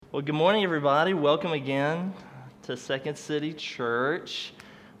Well, good morning, everybody. Welcome again to Second City Church.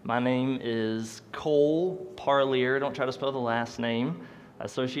 My name is Cole Parlier. Don't try to spell the last name.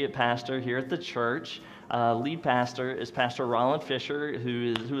 Associate pastor here at the church. Lead pastor is Pastor Roland Fisher,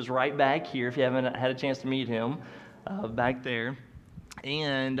 who is right back here. If you haven't had a chance to meet him, back there.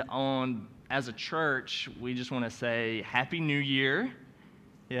 And as a church, we just want to say Happy New Year.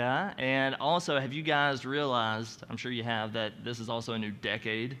 Yeah, and also, have you guys realized, I'm sure you have, that this is also a new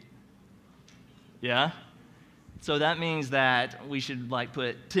decade? Yeah? So that means that we should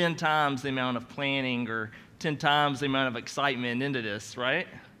put 10 times the amount of planning or 10 times the amount of excitement into this, right?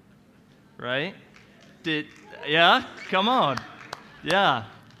 Right? Yeah? Come on. Yeah.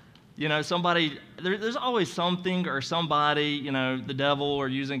 There's always something or somebody, the devil or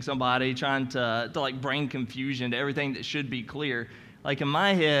using somebody trying to bring confusion to everything that should be clear. In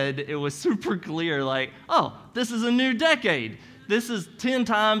my head, it was super clear, this is a new decade. This is 10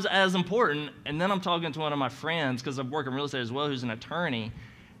 times as important. And then I'm talking to one of my friends, because I work in real estate as well, who's an attorney.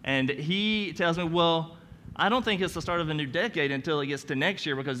 And he tells me, well, I don't think it's the start of a new decade until it gets to next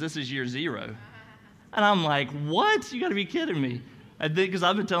year, because this is year 0. And I'm like, what? You got to be kidding me. Because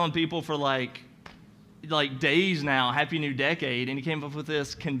I've been telling people for days now, Happy New Decade, and he came up with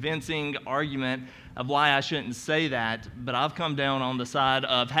this convincing argument of why I shouldn't say that, but I've come down on the side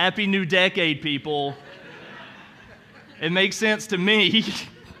of Happy New Decade, people. It makes sense to me,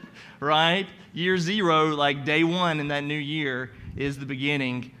 right? Year 0, day 1 in that new year, is the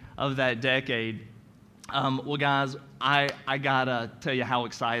beginning of that decade. Well, guys, I gotta tell you how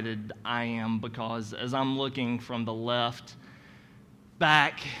excited I am, because as I'm looking from the left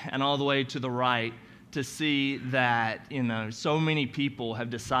back and all the way to the right to see that, so many people have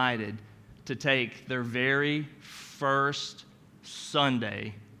decided to take their very first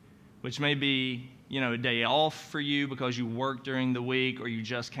Sunday, which may be, a day off for you because you worked during the week or you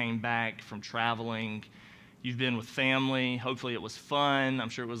just came back from traveling. You've been with family. Hopefully it was fun. I'm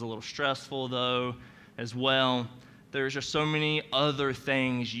sure it was a little stressful, though, as well. There's just so many other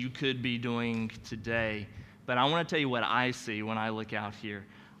things you could be doing today. But I want to tell you what I see when I look out here.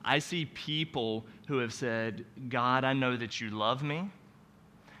 I see people who have said, God, I know that you love me,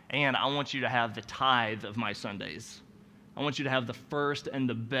 and I want you to have the tithe of my Sundays. I want you to have the first and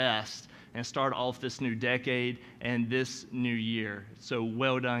the best and start off this new decade and this new year. So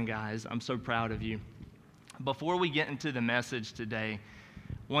well done, guys. I'm so proud of you. Before we get into the message today,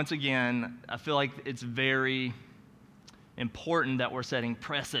 once again, I feel like it's very important that we're setting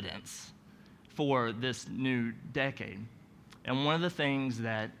precedents for this new decade. And one of the things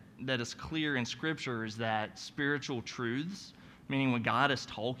that is clear in Scripture is that spiritual truths, meaning when God is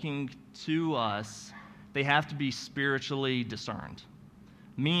talking to us, they have to be spiritually discerned.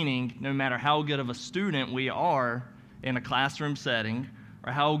 Meaning, no matter how good of a student we are in a classroom setting,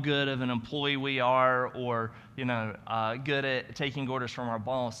 or how good of an employee we are, or good at taking orders from our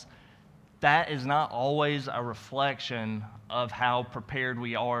boss, that is not always a reflection of how prepared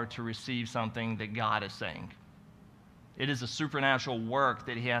we are to receive something that God is saying. It is a supernatural work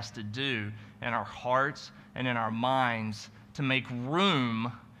that He has to do in our hearts and in our minds to make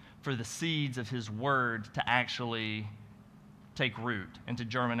room for the seeds of His Word to actually take root and to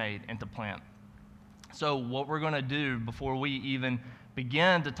germinate and to plant. So what we're going to do before we even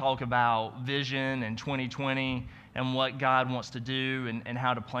begin to talk about vision and 2020 and what God wants to do and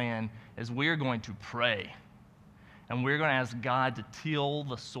how to plan is we're going to pray. And we're going to ask God to till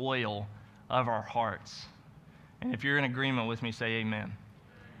the soil of our hearts. And if you're in agreement with me, say amen.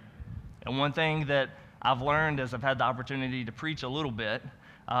 And one thing that I've learned as I've had the opportunity to preach a little bit,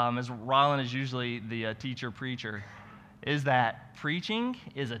 as Roland is usually the teacher-preacher, is that preaching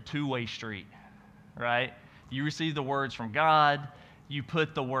is a two-way street, right? You receive the words from God, you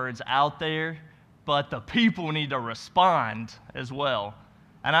put the words out there, but the people need to respond as well.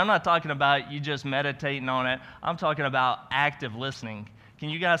 And I'm not talking about you just meditating on it. I'm talking about active listening. Can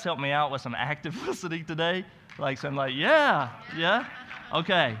you guys help me out with some active listening today? Yeah.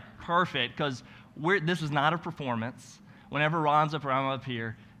 Okay, perfect, because this is not a performance. Whenever Ron's up or I'm up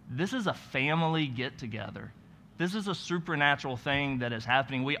here, this is a family get-together. This is a supernatural thing that is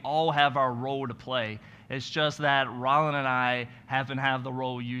happening. We all have our role to play. It's just that Roland and I happen to have the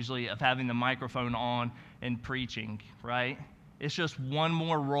role usually of having the microphone on and preaching, right? It's just one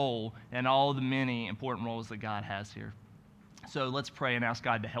more role in all the many important roles that God has here. So let's pray and ask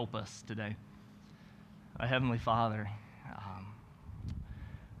God to help us today. Our Heavenly Father,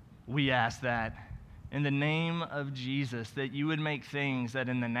 we ask that in the name of Jesus, that you would make things that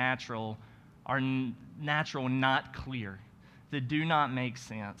in the natural are natural, not clear, that do not make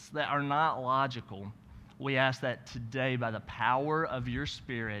sense, that are not logical, we ask that today, by the power of your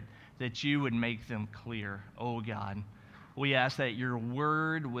Spirit, that you would make them clear, oh God. We ask that your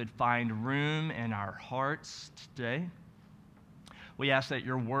word would find room in our hearts today. We ask that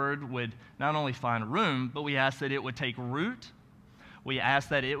your word would not only find room, but we ask that it would take root. We ask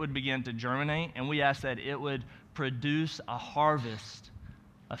that it would begin to germinate, and we ask that it would produce a harvest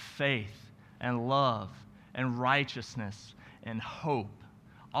of faith and love and righteousness and hope.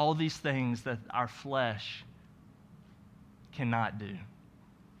 All these things that our flesh cannot do.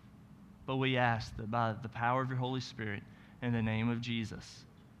 But we ask that by the power of your Holy Spirit, in the name of Jesus,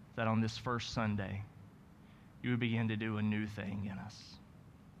 that on this first Sunday, you would begin to do a new thing in us.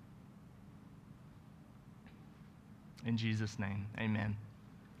 In Jesus' name, amen.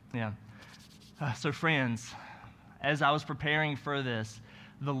 Yeah. So friends, as I was preparing for this,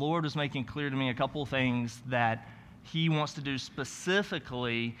 the Lord was making clear to me a couple things that he wants to do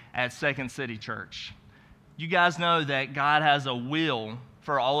specifically at Second City Church. You guys know that God has a will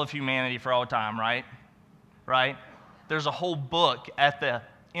for all of humanity for all time, right? Right? There's a whole book at the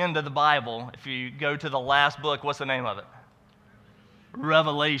end of the Bible. If you go to the last book, what's the name of it?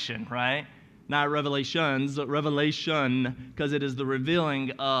 Revelation, right? Not Revelations, Revelation, because it is the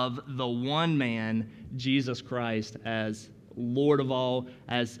revealing of the one man, Jesus Christ, as Lord of all,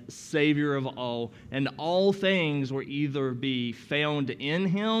 as Savior of all, and all things will either be found in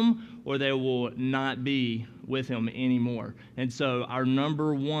him or they will not be with him anymore. And so our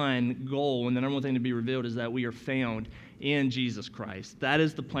number one goal and the number one thing to be revealed is that we are found in Jesus Christ. That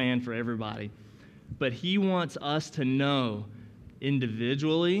is the plan for everybody. But he wants us to know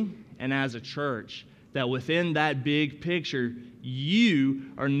individually and as a church that within that big picture,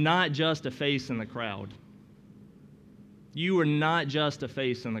 you are not just a face in the crowd. You are not just a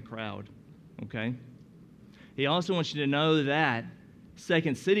face in the crowd, okay? He also wants you to know that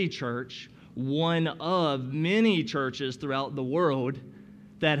Second City Church, one of many churches throughout the world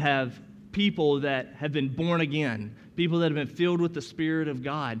that have people that have been born again, people that have been filled with the Spirit of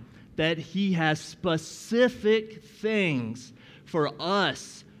God, that he has specific things for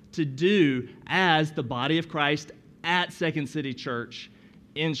us to do as the body of Christ at Second City Church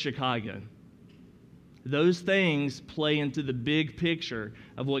in Chicago. Those things play into the big picture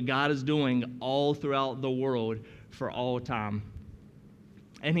of what God is doing all throughout the world for all time.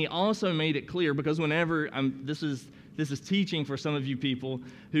 And he also made it clear, because whenever this is teaching for some of you people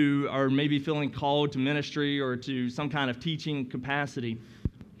who are maybe feeling called to ministry or to some kind of teaching capacity,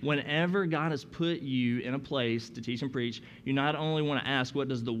 whenever God has put you in a place to teach and preach, you not only want to ask, what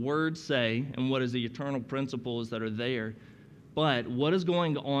does the Word say and what is the eternal principles that are there, but what is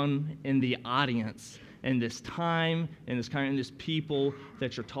going on in the audience in this time and this people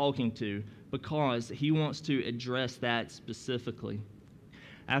that you're talking to, because he wants to address that specifically.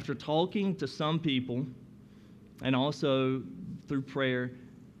 After talking to some people and also through prayer,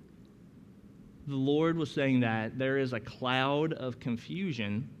 the Lord was saying that there is a cloud of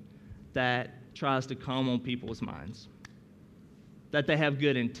confusion that tries to come on people's minds. That they have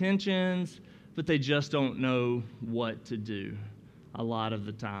good intentions, but they just don't know what to do a lot of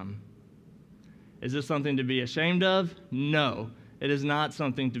the time. Is this something to be ashamed of? No, it is not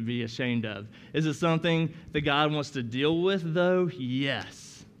something to be ashamed of. Is it something that God wants to deal with, though?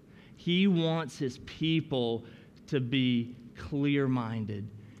 Yes. He wants his people to be clear-minded.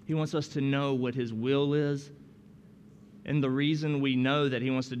 He wants us to know what his will is. And the reason we know that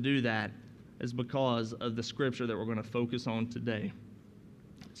he wants to do that is because of the scripture that we're going to focus on today.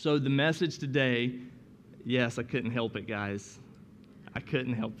 So the message today, yes, I couldn't help it, guys. I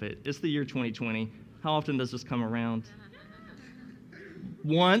couldn't help it. It's the year 2020. How often does this come around?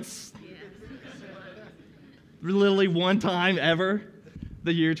 Once? Literally one time ever,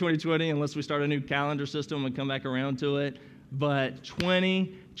 the year 2020, unless we start a new calendar system and come back around to it. But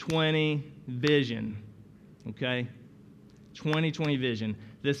 2020 vision, okay? 2020 vision.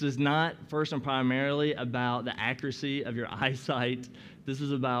 This is not first and primarily about the accuracy of your eyesight. This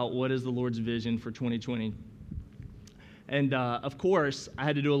is about what is the Lord's vision for 2020. And of course, I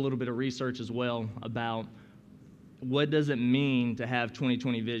had to do a little bit of research as well about what does it mean to have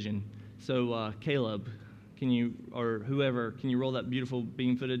 2020 vision. So Caleb, can you, or whoever, can you roll that beautiful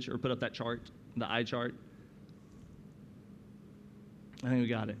beam footage or put up that chart, the eye chart? I think we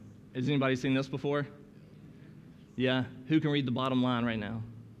got it. Has anybody seen this before? Yeah? Who can read the bottom line right now?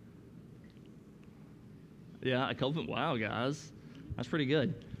 Yeah, a couple. Wow, guys. That's pretty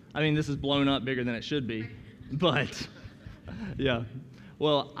good. I mean, this is blown up bigger than it should be. But, yeah.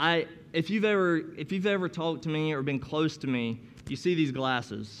 Well, if you've ever talked to me or been close to me, you see these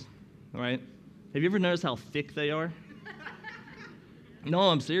glasses, right? Have you ever noticed how thick they are? No,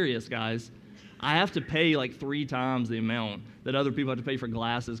 I'm serious, guys. I have to pay like 3 times the amount that other people have to pay for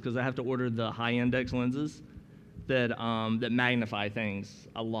glasses because I have to order the high index lenses that magnify things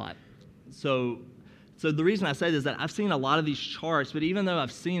a lot. So the reason I say this is that I've seen a lot of these charts, but even though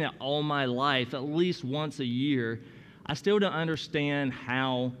I've seen it all my life, at least once a year, I still don't understand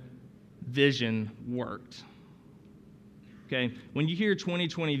how vision worked. Okay, when you hear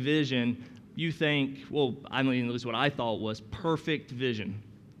 2020 vision, you think, well, I mean, at least what I thought was perfect vision.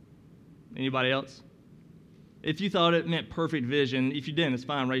 Anybody else? If you thought it meant perfect vision, if you didn't, it's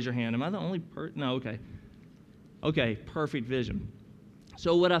fine, raise your hand. Am I the only No, okay. Okay, perfect vision.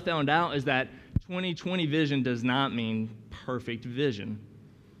 So what I found out is that 2020 vision does not mean perfect vision.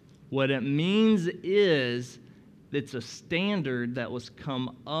 What it means is it's a standard that was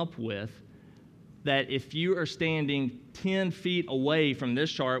come up with that if you are standing 10 feet away from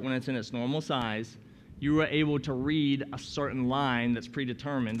this chart when it's in its normal size, you are able to read a certain line that's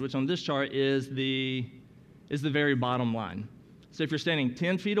predetermined, which on this chart is the very bottom line. So if you're standing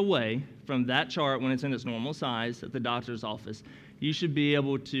 10 feet away from that chart when it's in its normal size at the doctor's office, you should be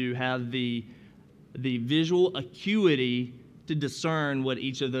able to have the visual acuity to discern what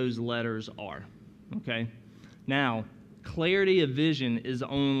each of those letters are, okay? Now, clarity of vision is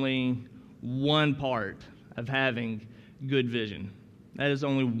only one part of having good vision. That is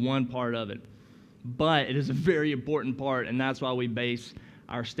only one part of it. But it is a very important part, and that's why we base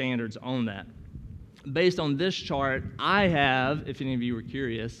our standards on that. Based on this chart, I have, if any of you were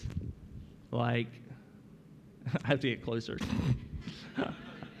curious, I have to get closer.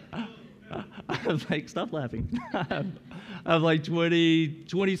 I have stop laughing. I have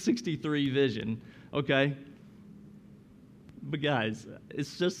 2063 vision, okay? But guys,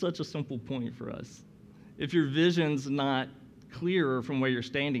 it's just such a simple point for us. If your vision's not clearer from where you're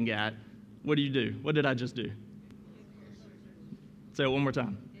standing at, what do? What did I just do? Say it one more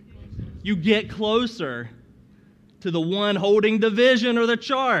time. You get closer to the one holding the vision or the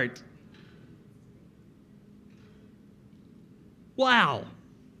chart. Wow.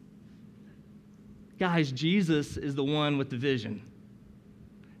 Guys, Jesus is the one with the vision.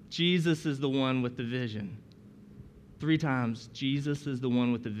 Jesus is the one with the vision. 3 times, Jesus is the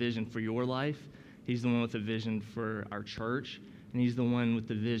one with the vision for your life. He's the one with the vision for our church. And he's the one with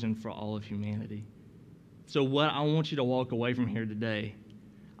the vision for all of humanity. So what I want you to walk away from here today,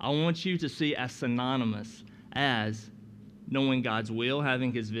 I want you to see as synonymous as knowing God's will,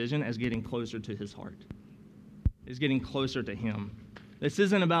 having his vision, as getting closer to his heart. It's getting closer to him. This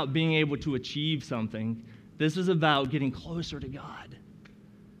isn't about being able to achieve something. This is about getting closer to God.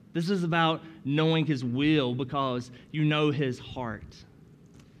 This is about knowing his will because you know his heart.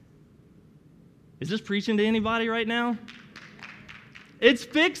 Is this preaching to anybody right now? It's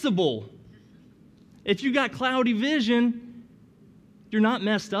fixable. If you got cloudy vision, you're not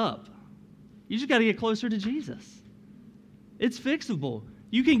messed up. You just got to get closer to Jesus. It's fixable.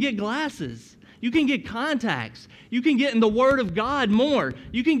 You can get glasses. You can get contacts. You can get in the Word of God more.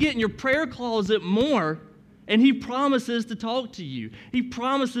 You can get in your prayer closet more. And he promises to talk to you. He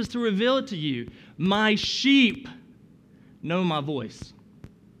promises to reveal it to you. My sheep know my voice.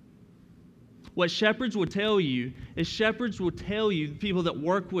 What shepherds will tell you is people that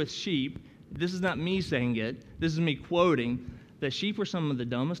work with sheep, this is not me saying it, this is me quoting, that sheep are some of the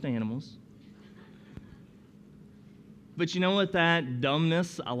dumbest animals. But you know what that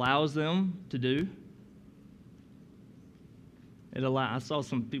dumbness allows them to do? I saw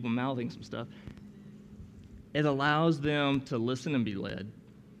some people mouthing some stuff. It allows them to listen and be led.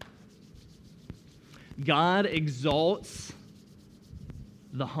 God exalts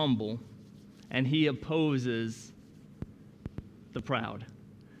the humble, and he opposes the proud.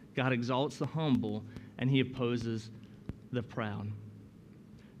 God exalts the humble, and he opposes the proud.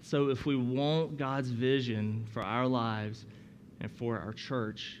 So if we want God's vision for our lives and for our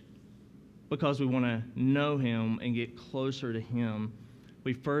church, because we want to know him and get closer to him,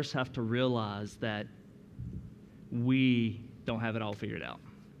 we first have to realize that we don't have it all figured out.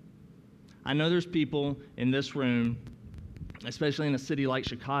 I know there's people in this room, especially in a city like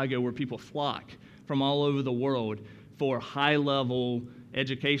Chicago, where people flock from all over the world for high-level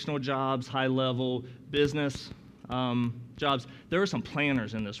educational jobs, high-level business jobs. There are some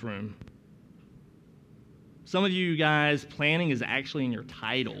planners in this room. Some of you guys, planning is actually in your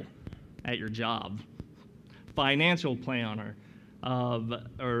title at your job. Financial planner,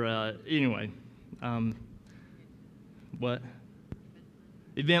 what?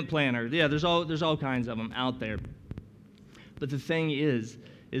 Event planner. Yeah, there's all kinds of them out there. But the thing is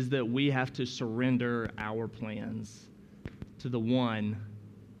that we have to surrender our plans to the one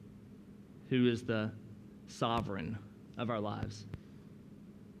who is the sovereign of our lives.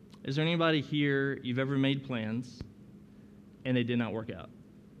 Is there anybody here, you've ever made plans and they did not work out?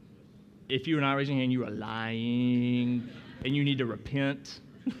 If you are not raising your hand, you are lying and you need to repent.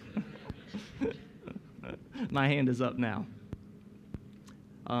 My hand is up now.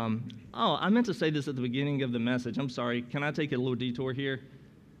 I meant to say this at the beginning of the message. I'm sorry. Can I take a little detour here?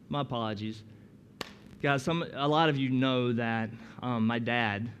 My apologies. Guys, a lot of you know that my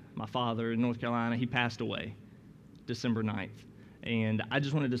dad, my father in North Carolina, he passed away December 9th. And I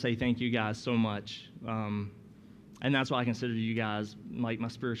just wanted to say thank you guys so much. And that's why I consider you guys like my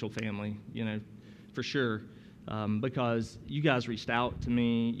spiritual family, for sure. Because you guys reached out to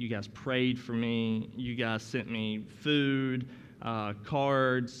me, you guys prayed for me, you guys sent me food,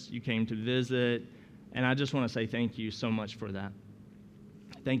 cards, you came to visit, and I just want to say thank you so much for that.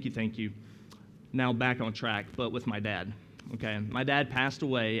 Thank you. Now back on track, but with my dad, okay? My dad passed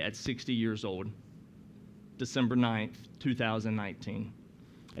away at 60 years old, December 9th, 2019.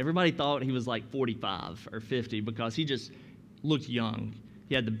 Everybody thought he was like 45 or 50 because he just looked young.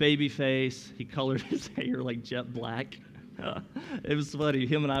 He had the baby face. He colored his hair like jet black. It was funny.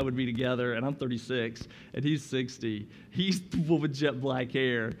 Him and I would be together, and I'm 36, and he's 60. He's the one with jet black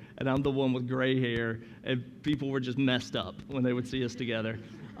hair, and I'm the one with gray hair, and people were just messed up when they would see us together.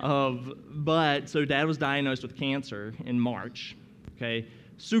 So Dad was diagnosed with cancer in March, okay?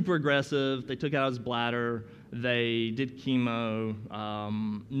 Super aggressive. They took out his bladder. They did chemo.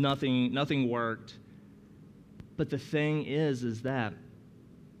 Nothing worked. But the thing is that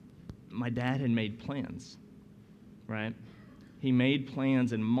my dad had made plans, right? He made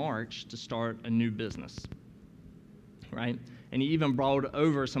plans in March to start a new business, right? And he even brought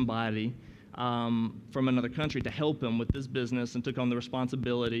over somebody from another country to help him with this business and took on the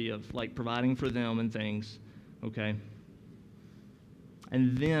responsibility of like providing for them and things, okay?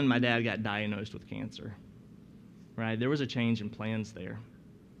 And then my dad got diagnosed with cancer, right? There was a change in plans there,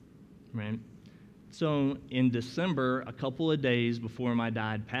 right? So in December, a couple of days before my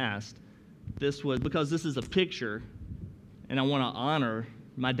dad passed, because this is a picture, and I want to honor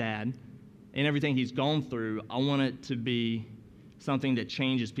my dad and everything he's gone through, I want it to be something that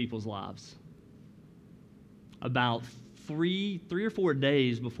changes people's lives. About three or 4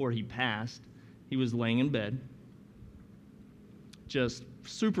 days before he passed, he was laying in bed, just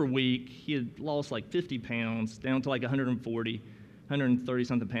super weak. He had lost like 50 pounds, down to like 130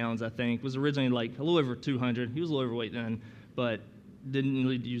 something pounds, I think. Was originally like a little over 200. He was a little overweight then, but didn't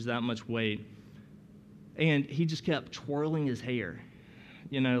really use that much weight. And he just kept twirling his hair,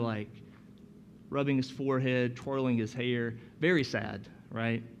 like rubbing his forehead, twirling his hair. Very sad,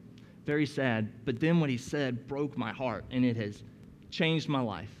 right? Very sad. But then what he said broke my heart, and it has changed my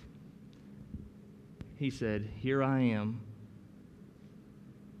life. He said, "Here I am."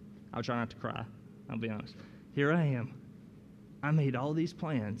 I'll try not to cry. I'll be honest. Here I am. I made all these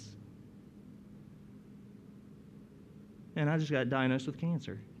plans, and I just got diagnosed with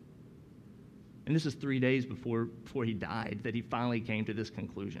cancer. And this is 3 days before he died that he finally came to this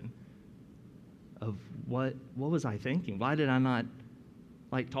conclusion of what was I thinking? Why did I not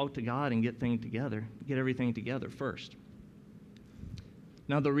talk to God and get everything together first?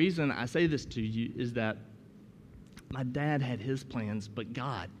 Now, the reason I say this to you is that my dad had his plans, but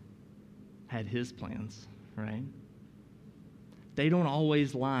God had his plans, right? They don't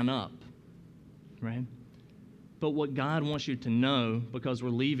always line up, right? But what God wants you to know, because we're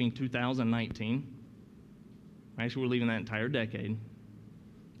leaving 2019, actually we're leaving that entire decade,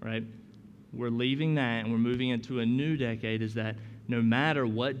 right? We're leaving that and we're moving into a new decade, is that no matter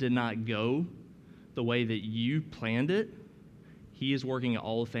what did not go the way that you planned it, He is working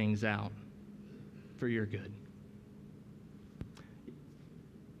all things out for your good.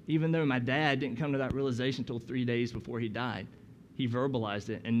 Even though my dad didn't come to that realization until 3 days before he died, he verbalized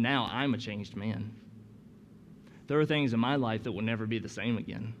it, and now I'm a changed man. There are things in my life that will never be the same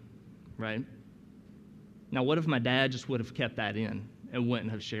again, right? Now, what if my dad just would have kept that in and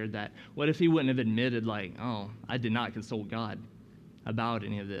wouldn't have shared that? What if he wouldn't have admitted, I did not consult God about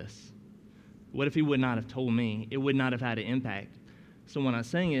any of this? What if he would not have told me? It would not have had an impact. So what I'm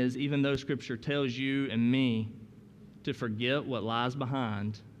saying is, even though Scripture tells you and me to forget what lies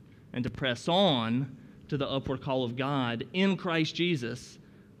behind and to press on to the upward call of God in Christ Jesus,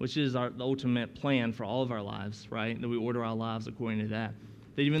 which is the ultimate plan for all of our lives, right? That we order our lives according to that.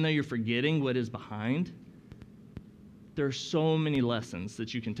 That even though you're forgetting what is behind, there are so many lessons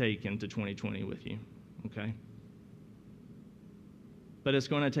that you can take into 2020 with you, okay? But it's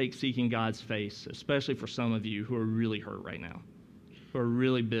going to take seeking God's face, especially for some of you who are really hurt right now, who are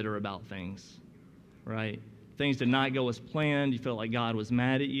really bitter about things, right? Things did not go as planned. You felt like God was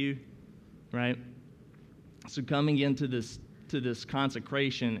mad at you, right? So coming into this to this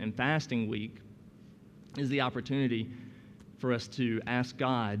consecration and fasting week is the opportunity for us to ask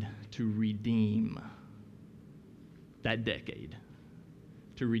God to redeem that decade,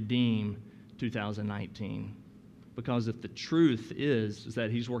 to redeem 2019. Because if the truth is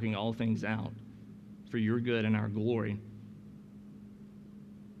that He's working all things out for your good and our glory,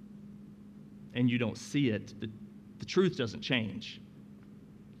 and you don't see it, the truth doesn't change.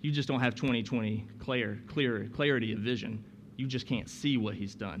 You just don't have 2020 clarity of vision. You just can't see what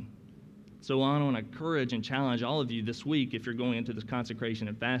He's done. So I want to encourage and challenge all of you this week, if you're going into this consecration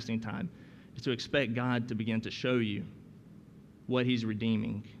and fasting time, is to expect God to begin to show you what He's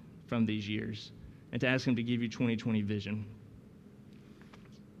redeeming from these years, and to ask Him to give you 2020 vision.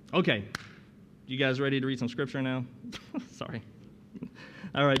 Okay, you guys ready to read some scripture now? Sorry.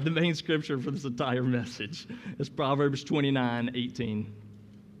 All right, the main scripture for this entire message is Proverbs 29:18.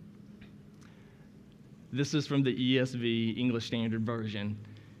 This is from the ESV, English Standard Version.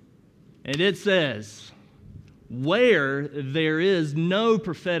 And it says, "Where there is no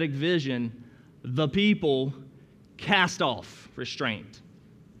prophetic vision, the people cast off restraint.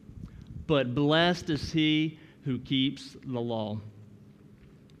 But blessed is he who keeps the law."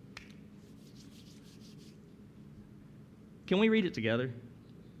 Can we read it together?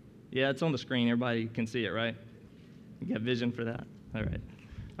 Yeah, it's on the screen. Everybody can see it, right? You got vision for that? All right.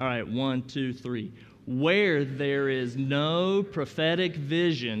 All right, 1, 2, 3. "Where there is no prophetic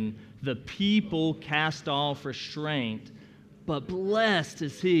vision, the people cast off restraint, but blessed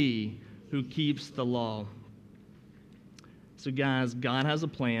is he who keeps the law." So guys, God has a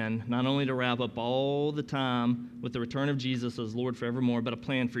plan, not only to wrap up all the time with the return of Jesus as Lord forevermore, but a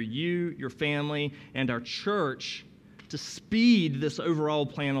plan for you, your family, and our church to speed this overall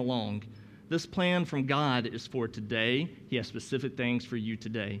plan along. This plan from God is for today. He has specific things for you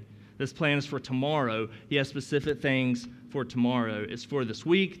today. This plan is for tomorrow. He has specific things for tomorrow. It's for this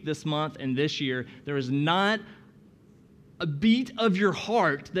week, this month, and this year. There is not a beat of your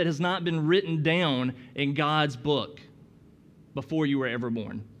heart that has not been written down in God's book before you were ever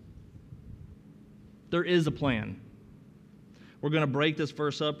born. There is a plan. We're going to break this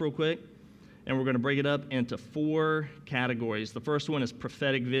verse up real quick, and we're going to break it up into 4 categories. The first one is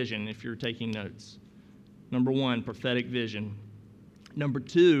prophetic vision, if you're taking notes. Number 1, prophetic vision. Number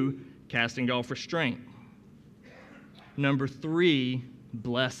 2, casting off restraint. Number 3,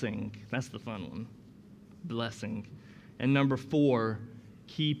 blessing. That's the fun one. Blessing. And number 4,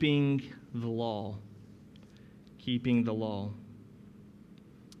 keeping the law. Keeping the law.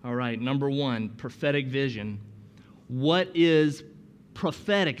 All right, number 1, prophetic vision. What is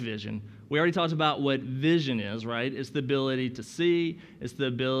prophetic vision? We already talked about what vision is, right? It's the ability to see, it's the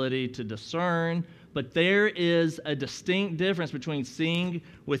ability to discern, but there is a distinct difference between seeing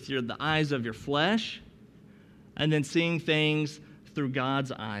with the eyes of your flesh and then seeing things through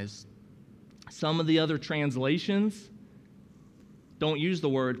God's eyes. Some of the other translations don't use the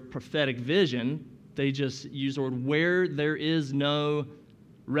word prophetic vision. They just use the word where there is no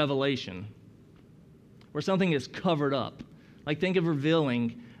revelation, where something is covered up. Like, think of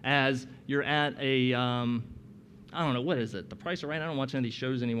revealing as you're at a, I don't know, what is it? The Price is Right? I don't watch any of these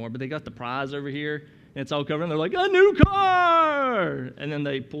shows anymore, but they got the prize over here, and it's all covered, and they're like, "A new car!" And then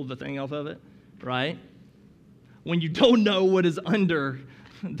they pull the thing off of it, right? When you don't know what is under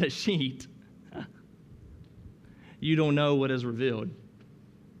the sheet, you don't know what is revealed.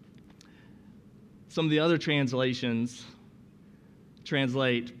 Some of the other translations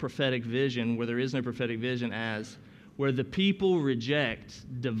translate prophetic vision, where there is no prophetic vision, as where the people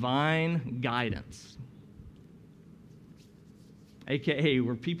reject divine guidance, aka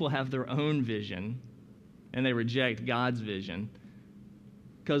where people have their own vision and they reject God's vision.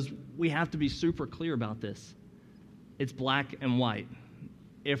 Because we have to be super clear about this. It's black and white.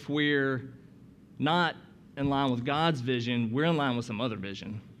 If we're not in line with God's vision, we're in line with some other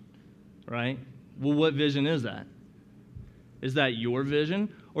vision, right? Well, what vision is that? Is that your vision,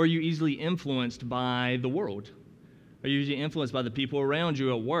 or are you easily influenced by the world? Are you usually influenced by the people around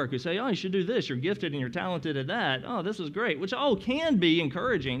you at work who say, "Oh, you should do this. You're gifted and you're talented at that. Oh, this is great," which all can be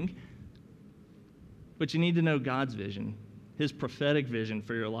encouraging. But you need to know God's vision, His prophetic vision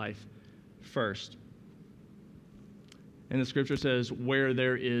for your life first. And the scripture says, where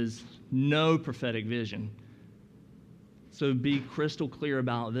there is no prophetic vision. So be crystal clear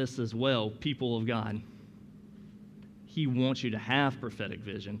about this as well, people of God. He wants you to have prophetic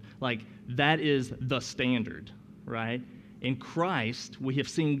vision. Like, that is the standard, right? In Christ, we have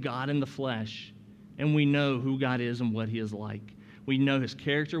seen God in the flesh, and we know who God is and what He is like. We know His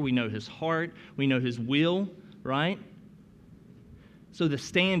character, we know His heart, we know His will, right? So the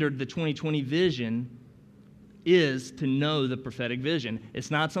standard, the 2020 vision, is to know the prophetic vision.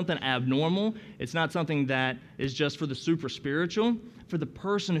 It's not something abnormal. It's not something that is just for the super spiritual. For the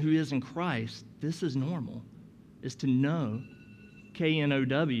person who is in Christ, this is normal, is to know,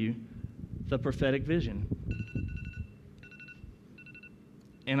 K-N-O-W, the prophetic vision.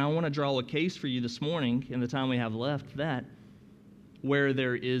 And I want to draw a case for you this morning, in the time we have left, that where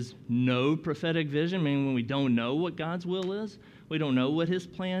there is no prophetic vision, meaning when we don't know what God's will is, we don't know what his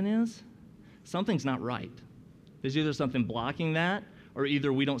plan is, something's not right. There's either something blocking that, or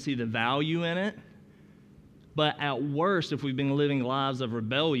either we don't see the value in it. But at worst, if we've been living lives of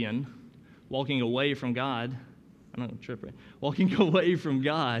rebellion, walking away from God, I'm not going to trip, right? Walking away from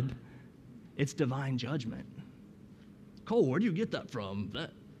God, it's divine judgment. Cole, where do you get that from?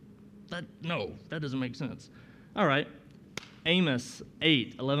 No, that doesn't make sense. All right, Amos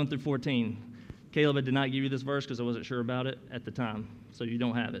 8, 11 through 14. Caleb, I did not give you this verse because I wasn't sure about it at the time, so you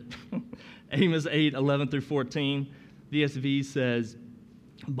don't have it. Amos 8, 11 through 14, the ESV says,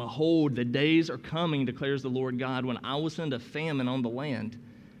 "Behold, the days are coming, declares the Lord God, when I will send a famine on the land,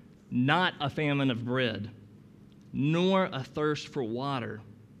 not a famine of bread, nor a thirst for water,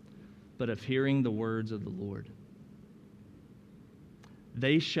 but of hearing the words of the Lord.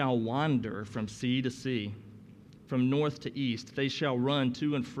 They shall wander from sea to sea, from north to east. They shall run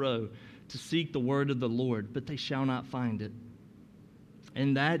to and fro to seek the word of the Lord, but they shall not find it.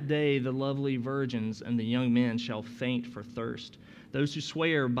 In that day the lovely virgins and the young men shall faint for thirst. Those who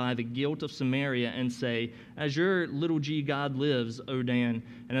swear by the guilt of Samaria and say, as your little g God lives, O Dan,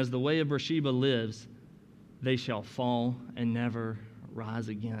 and as the way of Beersheba lives, they shall fall and never rise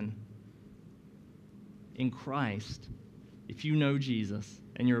again." In Christ, if you know Jesus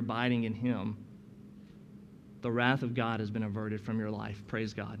and you're abiding in him, the wrath of God has been averted from your life.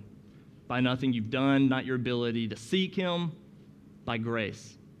 Praise God. By nothing you've done, not your ability to seek him, by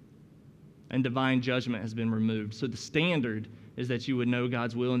grace. And divine judgment has been removed. So the standard is that you would know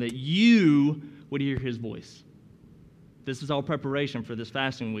God's will and that you would hear his voice. This is all preparation for this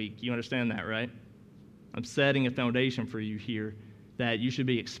fasting week. You understand that, right? I'm setting a foundation for you here that you should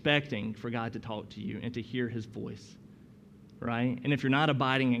be expecting for God to talk to you and to hear his voice, right? And if you're not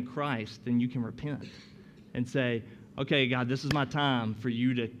abiding in Christ, then you can repent and say, okay, God, this is my time for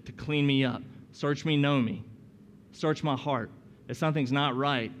you to clean me up. Search me, know me. Search my heart. If something's not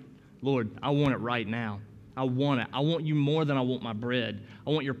right, Lord, I want it right now. I want it. I want you more than I want my bread. I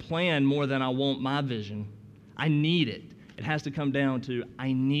want your plan more than I want my vision. I need it. It has to come down to,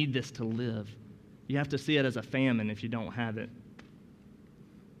 I need this to live. You have to see it as a famine if you don't have it.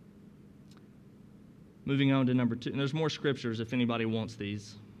 Moving on to number 2. And there's more scriptures if anybody wants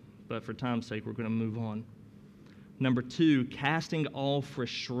these, but for time's sake, we're going to move on. Number 2, casting off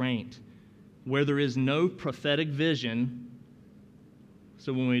restraint. Where there is no prophetic vision,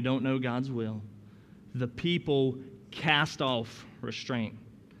 so when we don't know God's will, the people cast off restraint.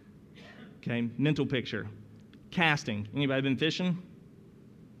 Okay, mental picture. Casting. Anybody been fishing?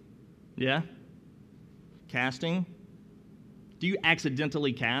 Yeah? Casting. Do you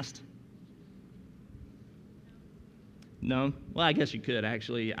accidentally cast? No? Well, I guess you could,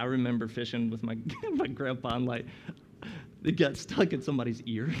 actually. I remember fishing with my grandpa, and it got stuck in somebody's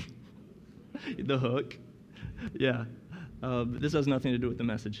ear. The hook. Yeah. This has nothing to do with the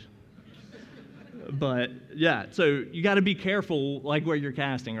message. But, yeah, so you got to be careful, where you're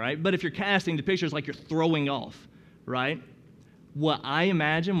casting, right? But if you're casting, the picture is like you're throwing off, right? What I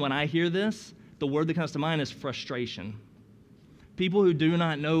imagine when I hear this, the word that comes to mind is frustration. People who do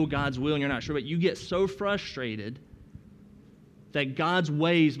not know God's will and you're not sure, but you get so frustrated that God's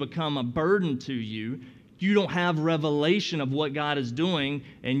ways become a burden to you. You don't have revelation of what God is doing,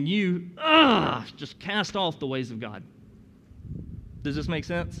 and you just cast off the ways of God. Does this make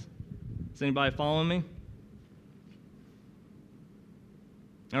sense? Is anybody following me?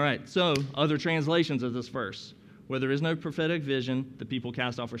 All right, so other translations of this verse. Where there is no prophetic vision, the people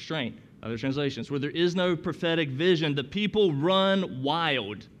cast off restraint. Other translations. Where there is no prophetic vision, the people run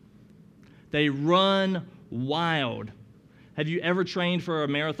wild. They run wild. Have you ever trained for a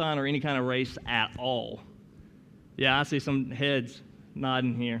marathon or any kind of race at all? Yeah, I see some heads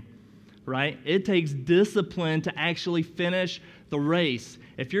nodding here, right? It takes discipline to actually finish the race.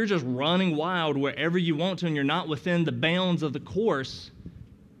 If you're just running wild wherever you want to and you're not within the bounds of the course,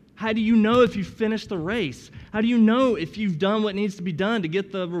 how do you know if you finished the race? How do you know if you've done what needs to be done to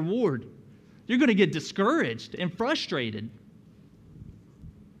get the reward? You're going to get discouraged and frustrated.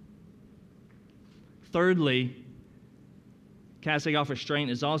 Thirdly, casting off restraint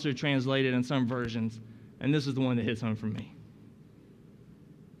is also translated in some versions, and this is the one that hits home for me.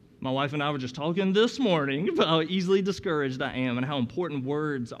 My wife and I were just talking this morning about how easily discouraged I am and how important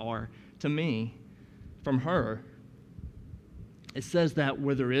words are to me. from her. It says that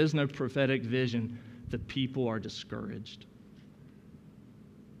where there is no prophetic vision, the people are discouraged.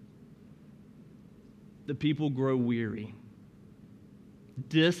 The people grow weary.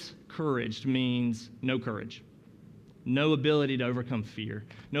 Discouraged means no courage, no ability to overcome fear,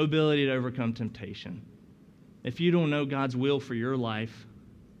 no ability to overcome temptation. If you don't know God's will for your life,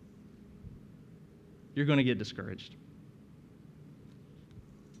 you're going to get discouraged.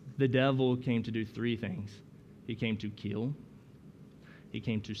 The devil came to do three things. He came to kill, he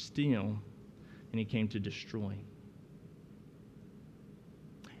came to steal, and he came to destroy.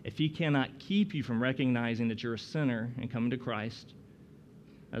 If he cannot keep you from recognizing that you're a sinner and coming to Christ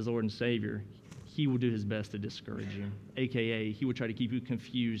as Lord and Savior, he will do his best to discourage you. AKA, he will try to keep you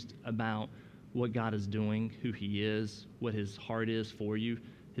confused about what God is doing, who he is, what his heart is for you,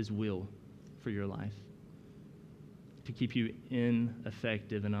 his will for your life, to keep you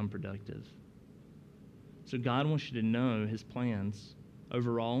ineffective and unproductive. So God wants you to know his plans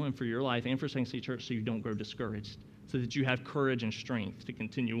overall and for your life and for St. City Church so you don't grow discouraged, so that you have courage and strength to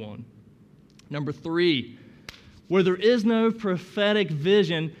continue on. Number 3, where there is no prophetic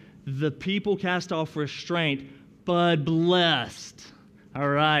vision, the people cast off restraint, but blessed. All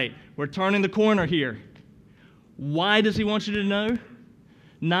right, we're turning the corner here. Why does he want you to know?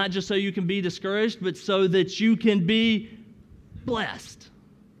 Not just so you can be discouraged, but so that you can be blessed.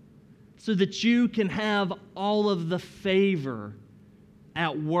 So that you can have all of the favor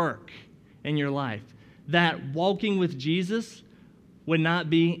at work in your life. That walking with Jesus would not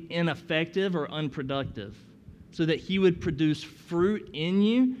be ineffective or unproductive. So that he would produce fruit in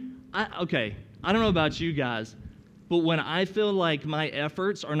you. I don't know about you guys, but when I feel like my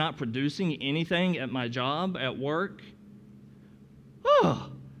efforts are not producing anything at my job, at work, oh,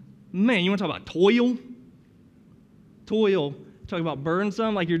 man, you want to talk about toil? Toil. Talk about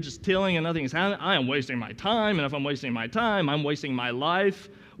burdensome, like you're just tilling and nothing is happening. I am wasting my time, and if I'm wasting my time, I'm wasting my life.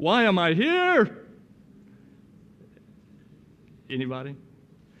 Why am I here? Anybody?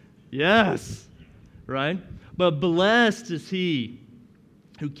 Yes, right? But blessed is he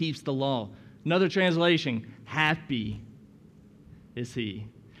who keeps the law. Another translation, happy is he.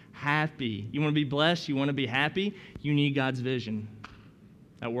 Happy. You want to be blessed? You want to be happy? You need God's vision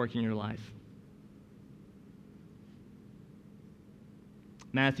at work in your life.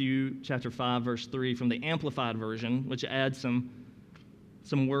 Matthew chapter 5, verse 3 from the Amplified Version, which adds some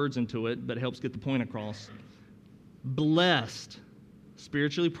words into it, but helps get the point across. Blessed,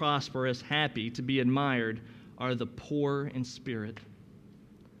 spiritually prosperous, happy, to be admired are the poor in spirit,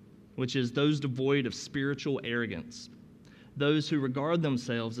 which is those devoid of spiritual arrogance, those who regard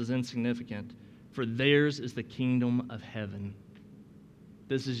themselves as insignificant, for theirs is the kingdom of heaven.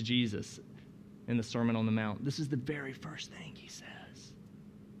 This is Jesus in the Sermon on the Mount. This is the very first thing he says.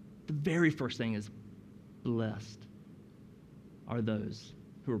 The very first thing is, blessed are those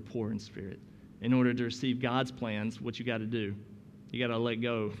who are poor in spirit. In order to receive God's plans, what you got to do? You got to let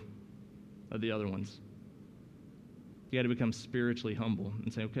go of the other ones. You got to become spiritually humble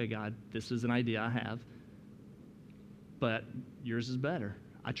and say, okay, God, this is an idea I have, but yours is better.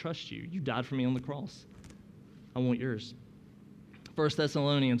 I trust you. You died for me on the cross. I want yours. 1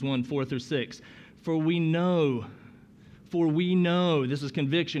 Thessalonians 1, 4 through 6. For we know, this is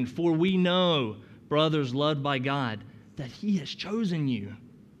conviction, for we know, brothers loved by God, that he has chosen you.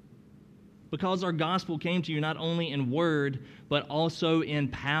 Because our gospel came to you not only in word, but also in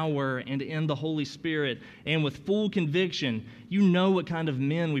power and in the Holy Spirit, and with full conviction. You know what kind of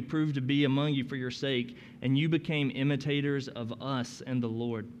men we proved to be among you for your sake, and you became imitators of us and the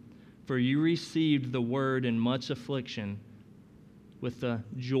Lord. For you received the word in much affliction with the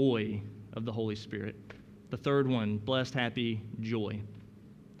joy of the Holy Spirit. The third one, blessed, happy, joy.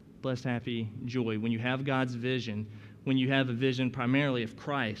 Blessed, happy, joy. When you have God's vision, when you have a vision primarily of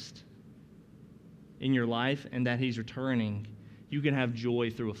Christ in your life and that he's returning, you can have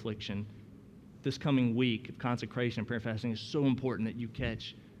joy through affliction. This coming week of consecration and prayer fasting is so important that you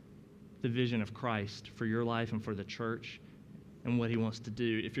catch the vision of Christ for your life and for the church and what he wants to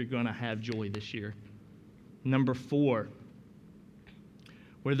do if you're going to have joy this year. Number 4,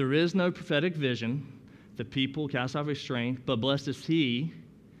 where there is no prophetic vision, the people cast off restraint, but blessed is he,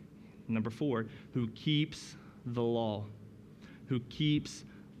 number 4, who keeps the law. Who keeps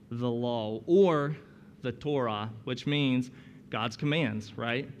the law, or the Torah, which means God's commands,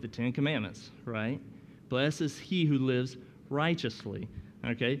 right? The 10 Commandments, right? Blessed is he who lives righteously,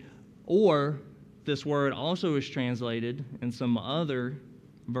 okay? Or this word also is translated in some other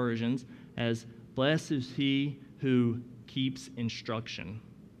versions as blessed is he who keeps instruction.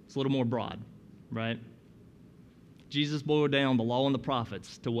 It's a little more broad, right? Jesus boiled down the law and the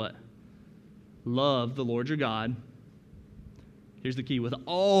prophets to what? love the Lord your God. Here's the key, with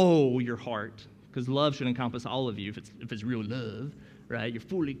all your heart, because love should encompass all of you if it's real love, right? You're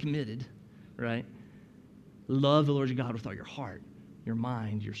fully committed, right? Love the Lord your God with all your heart, your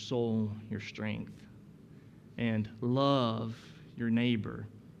mind, your soul, your strength. And love your neighbor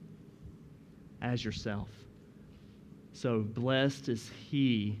as yourself. So blessed is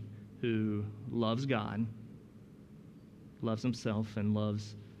he who loves God, loves himself, and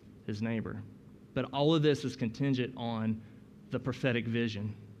loves his neighbor. But all of this is contingent on the prophetic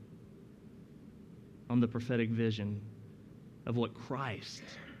vision. On the prophetic vision of what Christ,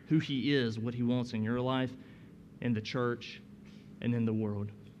 who he is, what he wants in your life, in the church, and in the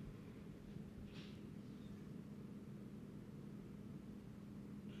world.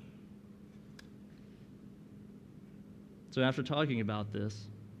 So after talking about this,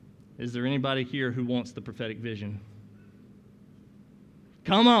 is there anybody here who wants the prophetic vision?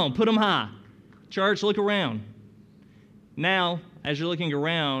 Come on, put them high. Church, look around. Now, as you're looking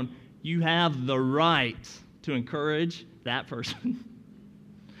around, you have the right to encourage that person.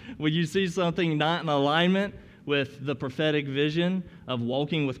 When you see something not in alignment with the prophetic vision of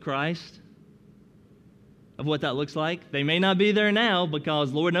walking with Christ, of what that looks like, they may not be there now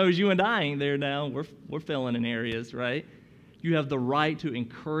because Lord knows you and I ain't there now. We're failing in areas, right? You have the right to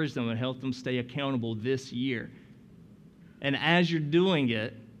encourage them and help them stay accountable this year. And as you're doing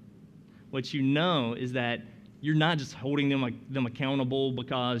it, what you know is that you're not just holding them accountable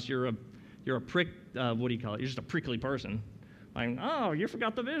because you're a prick. What do you call it? You're just a prickly person. Like, oh, you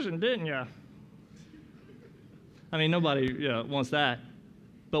forgot the vision, didn't you? I mean, nobody wants that.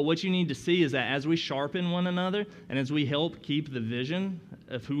 But what you need to see is that as we sharpen one another and as we help keep the vision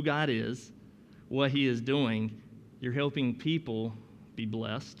of who God is, what he is doing, you're helping people be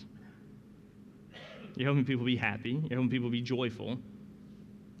blessed. You're helping people be happy. You're helping people be joyful.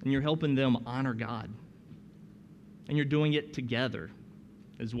 And you're helping them honor God. And you're doing it together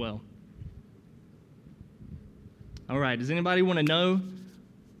as well. All right, does anybody want to know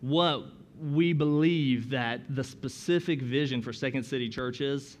what we believe that the specific vision for Second City Church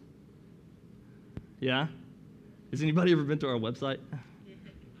is? Yeah? Has anybody ever been to our website?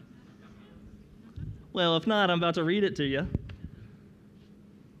 Well, if not, I'm about to read it to you.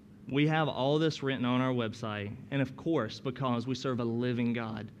 We have all this written on our website, and of course, because we serve a living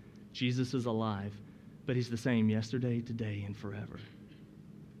God, Jesus is alive, but he's the same yesterday, today, and forever,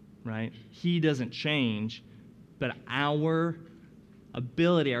 right? He doesn't change, but our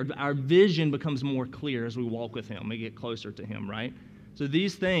ability, our vision becomes more clear as we walk with him, we get closer to him, right? So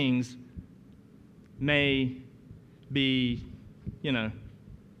these things may be,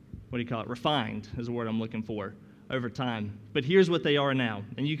 refined is the word I'm looking for, over time. But here's what they are now.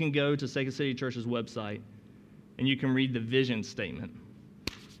 And you can go to Second City Church's website, and you can read the vision statement.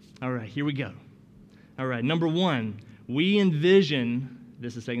 All right, here we go. All right, number one, we envision,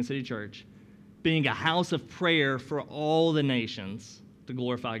 this is Second City Church, being a house of prayer for all the nations to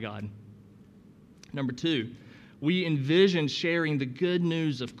glorify God. Number two, we envision sharing the good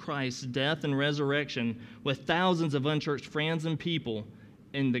news of Christ's death and resurrection with thousands of unchurched friends and people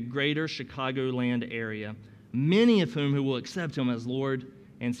in the greater Chicagoland area, many of whom who will accept him as Lord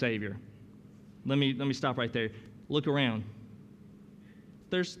and Savior. Let me stop right there. Look around.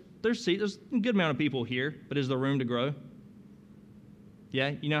 There's seats. There's a good amount of people here, but is there room to grow?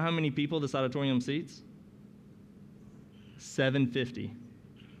 Yeah, you know how many people this auditorium seats? 750.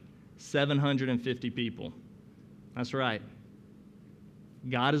 750 people. That's right.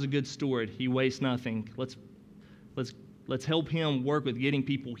 God is a good steward. He wastes nothing. Let's help him work with getting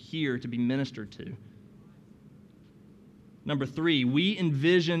people here to be ministered to. Number three, we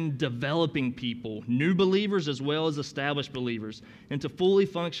envision developing people, new believers as well as established believers, into fully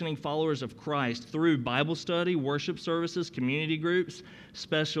functioning followers of Christ through Bible study, worship services, community groups,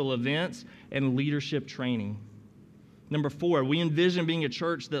 special events, and leadership training. Number four, we envision being a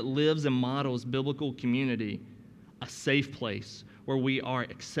church that lives and models biblical community, a safe place where we are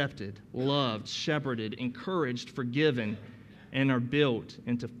accepted, loved, shepherded, encouraged, forgiven, and are built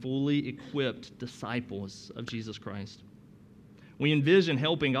into fully equipped disciples of Jesus Christ. We envision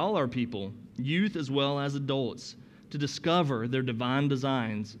helping all our people, youth as well as adults, to discover their divine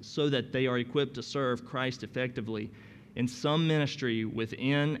designs so that they are equipped to serve Christ effectively in some ministry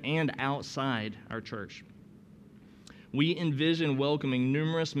within and outside our church. We envision welcoming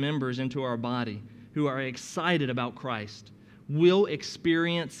numerous members into our body who are excited about Christ, will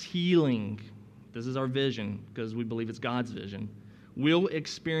experience healing. This is our vision because we believe it's God's vision. Will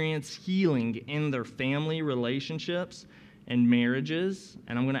experience healing in their family relationships and marriages,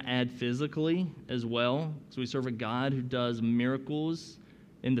 and I'm going to add physically as well, because we serve a God who does miracles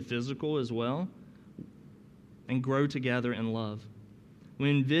in the physical as well, and grow together in love. We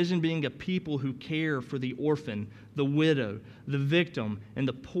envision being a people who care for the orphan, the widow, the victim, and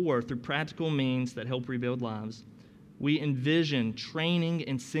the poor through practical means that help rebuild lives. We envision training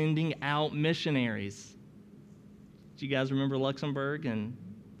and sending out missionaries. Do you guys remember Luxembourg and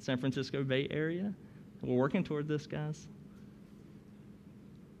San Francisco Bay Area? We're working toward this, guys.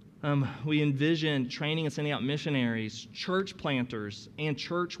 We envision training and sending out missionaries, church planters, and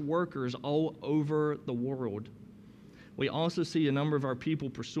church workers all over the world. We also see a number of our people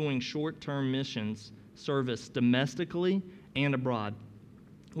pursuing short-term missions service domestically and abroad.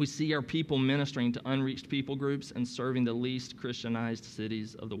 We see our people ministering to unreached people groups and serving the least Christianized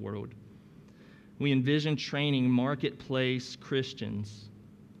cities of the world. We envision training marketplace Christians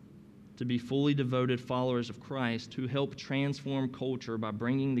to be fully devoted followers of Christ who help transform culture by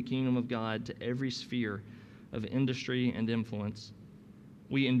bringing the kingdom of God to every sphere of industry and influence.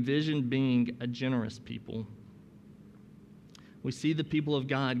 We envision being a generous people. We see the people of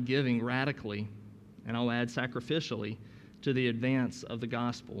God giving radically, and I'll add sacrificially, to the advance of the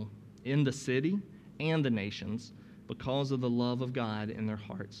gospel in the city and the nations because of the love of God in their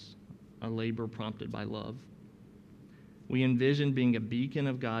hearts, a labor prompted by love. We envision being a beacon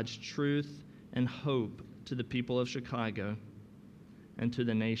of God's truth and hope to the people of Chicago and to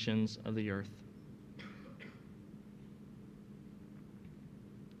the nations of the earth.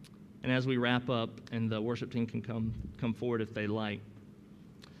 And as we wrap up, and the worship team can come forward if they like,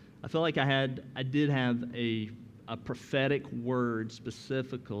 I feel like I did have a prophetic word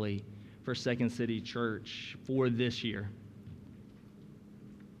specifically for Second City Church for this year.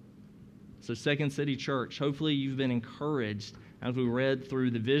 So Second City Church, hopefully you've been encouraged as we read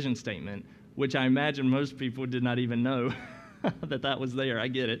through the vision statement, which I imagine most people did not even know that was there. I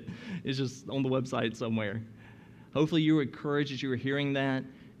get it. It's just on the website somewhere. Hopefully you were encouraged as you were hearing that.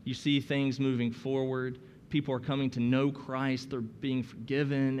 You see things moving forward. People are coming to know Christ. They're being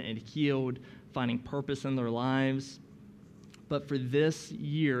forgiven and healed, finding purpose in their lives. But for this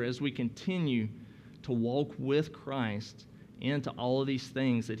year, as we continue to walk with Christ into all of these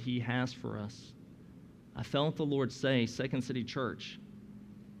things that he has for us, I felt the Lord say, Second City Church,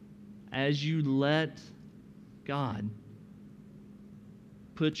 as you let God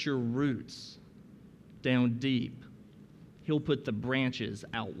put your roots down deep, he'll put the branches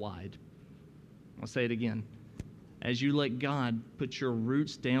out wide. I'll say it again. As you let God put your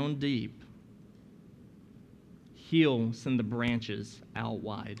roots down deep, he'll send the branches out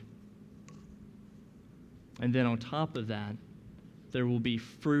wide. And then on top of that, there will be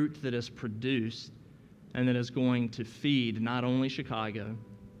fruit that is produced and that is going to feed not only Chicago,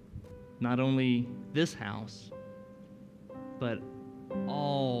 not only this house, but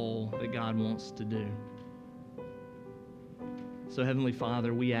all that God wants to do. So, Heavenly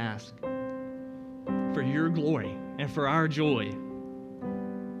Father, we ask for your glory and for our joy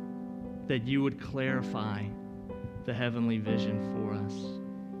that you would clarify the heavenly vision for us.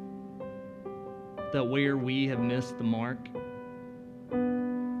 That where we have missed the mark,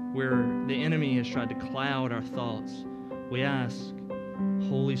 where the enemy has tried to cloud our thoughts, we ask,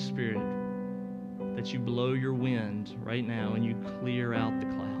 Holy Spirit, that you blow your wind right now and you clear out the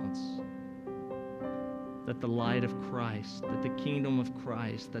clouds. That the light of Christ, that the kingdom of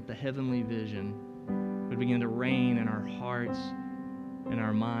Christ, that the heavenly vision would begin to reign in our hearts, in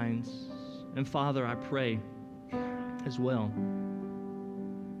our minds. And Father, I pray as well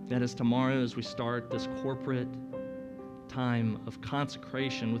that as tomorrow, as we start this corporate time of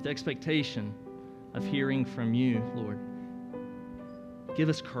consecration with expectation of hearing from you, Lord, give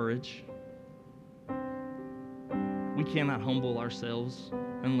us courage. We cannot humble ourselves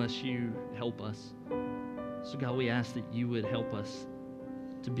unless you help us. So God, we ask that you would help us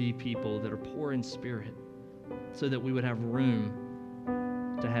to be people that are poor in spirit so that we would have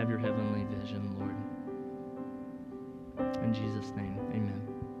room to have your heavenly vision, Lord. In Jesus' name, amen.